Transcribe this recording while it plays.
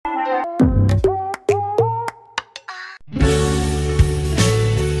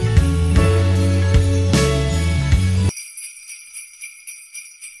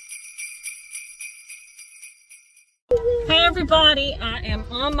everybody, I am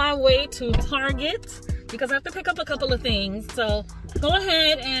on my way to Target because I have to pick up a couple of things. So go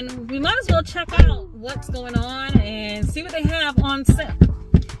ahead and we might as well check out what's going on and see what they have on sale.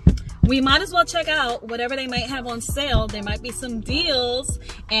 We might as well check out whatever they might have on sale. There might be some deals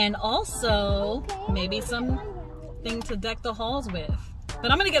and also maybe something to deck the halls with. But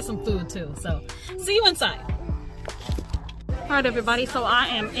I'm gonna get some food too, so see you inside. All right, everybody, so I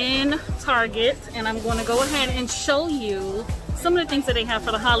am in Target and I'm going to go ahead and show you some of the things that they have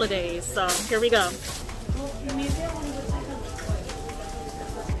for the holidays. So here we go.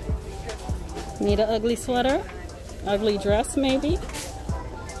 Need an ugly sweater, ugly dress maybe.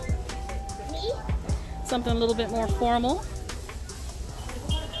 Something a little bit more formal.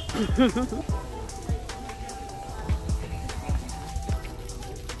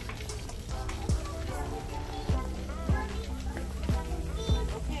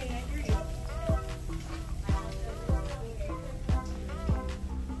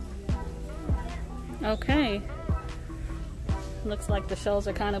 Okay, looks like the shelves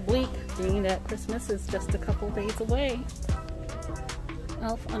are kind of bleak, being that Christmas is just a couple days away.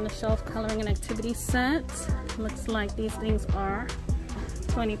 Elf on the Shelf coloring and activity set. Looks like these things are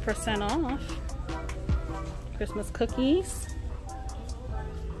 20% off. Christmas cookies.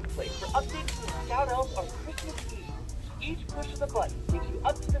 Wait for updates from Scout Elves on Christmas Eve. Each push of the button gives you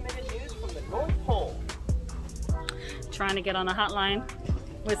up-to-the-minute news from the North Pole. Trying to get on a hotline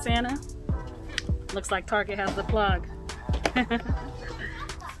with Santa? Looks like Target has the plug.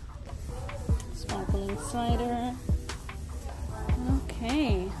 Sparkling cider.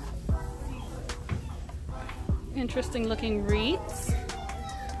 Okay. Interesting looking wreaths.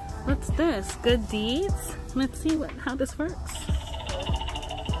 What's this? Good Deeds? Let's see how this works.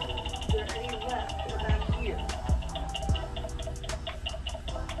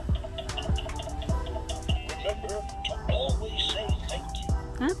 Remember to always say thank you.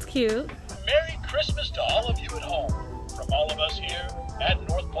 That's cute. Merry Christmas to all of you at home, from all of us here at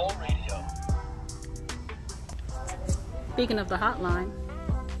North Pole Radio. Speaking of the hotline,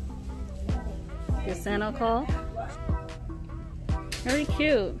 your Santa call. Very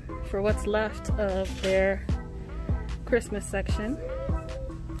cute for what's left of their Christmas section.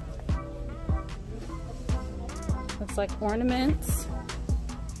 Looks like ornaments,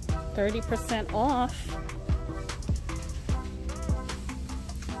 30% off.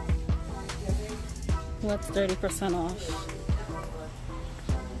 What's 30% off?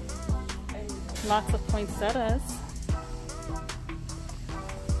 Lots of poinsettias.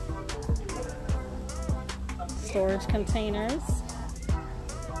 Storage containers.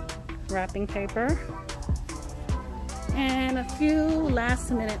 Wrapping paper. And a few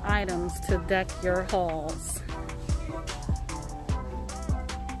last minute items to deck your halls.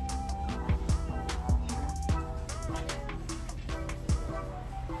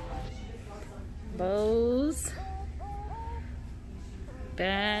 Bows,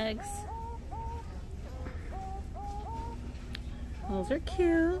 bags, those are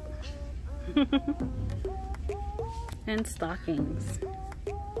cute, and stockings.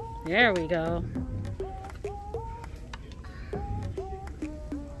 There we go.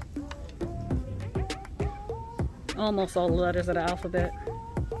 Almost all the letters of the alphabet.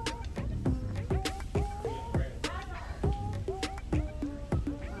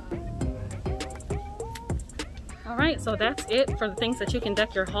 Alright, so that's it for the things that you can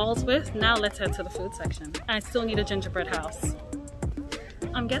deck your halls with. Now let's head to the food section. I still need a gingerbread house.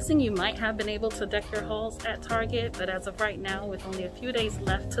 I'm guessing you might have been able to deck your halls at Target, but as of right now, with only a few days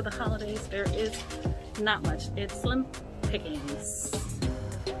left to the holidays, there is not much. It's slim pickings.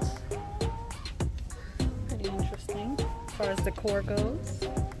 Pretty interesting as far as decor goes.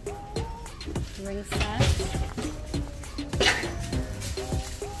 Ring sets.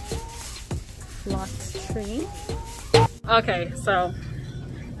 Locked tree. Okay, so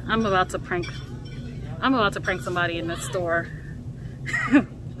I'm about to prank somebody in this store.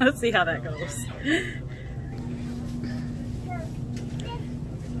 Let's see how that goes.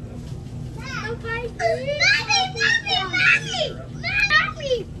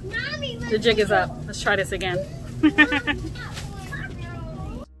 The jig is up. Let's try this again.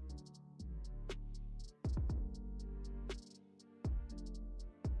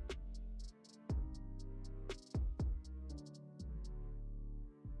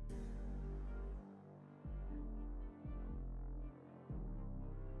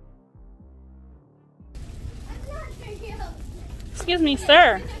 Excuse me,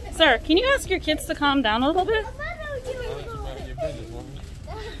 sir. Sir, can you ask your kids to calm down a little bit?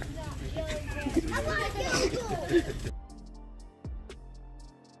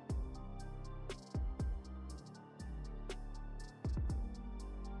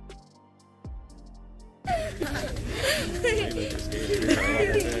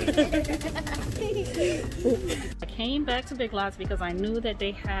 I came back to Big Lots because I knew that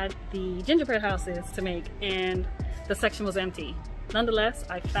they had the gingerbread houses to make and the section was empty. Nonetheless,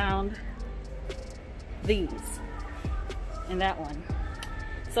 I found these and that one.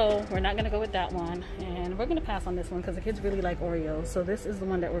 So we're not gonna go with that one, and we're gonna pass on this one because the kids really like Oreos. So this is the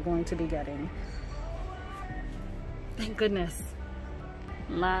one that we're going to be getting. Thank goodness.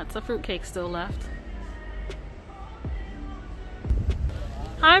 Lots of fruitcake still left.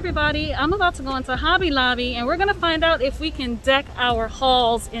 Hi everybody, I'm about to go into Hobby Lobby and we're gonna find out if we can deck our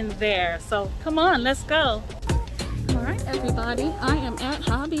halls in there. So come on, let's go. All right everybody, I am at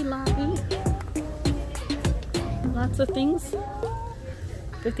Hobby Lobby. Lots of things,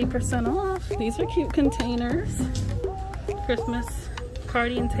 50% off. These are cute containers. Christmas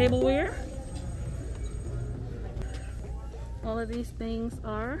party and tableware. All of these things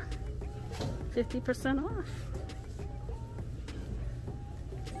are 50% off.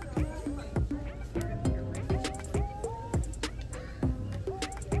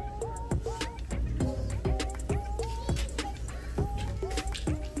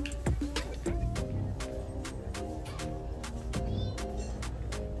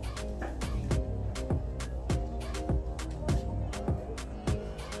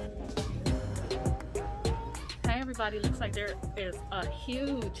 Everybody, looks like there is a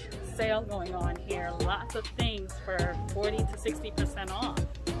huge sale going on here. Lots of things for 40 to 60% off.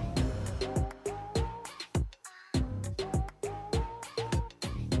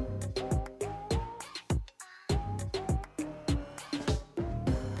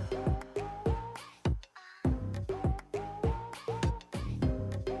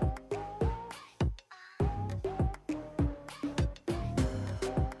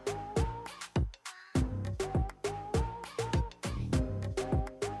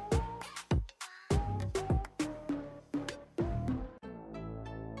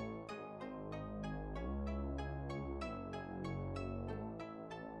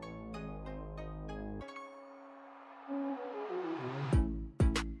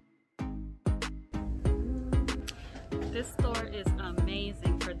 This store is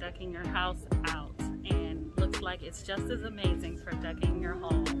amazing for decking your house out, and looks like it's just as amazing for decking your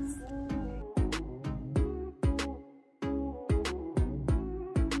halls.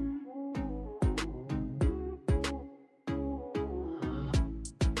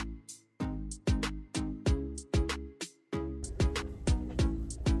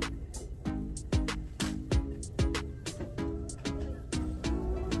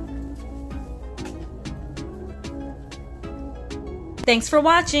 Thanks for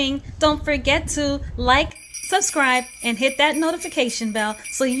watching. Don't forget to like, subscribe, and hit that notification bell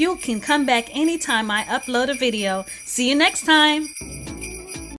so you can come back anytime I upload a video. See you next time.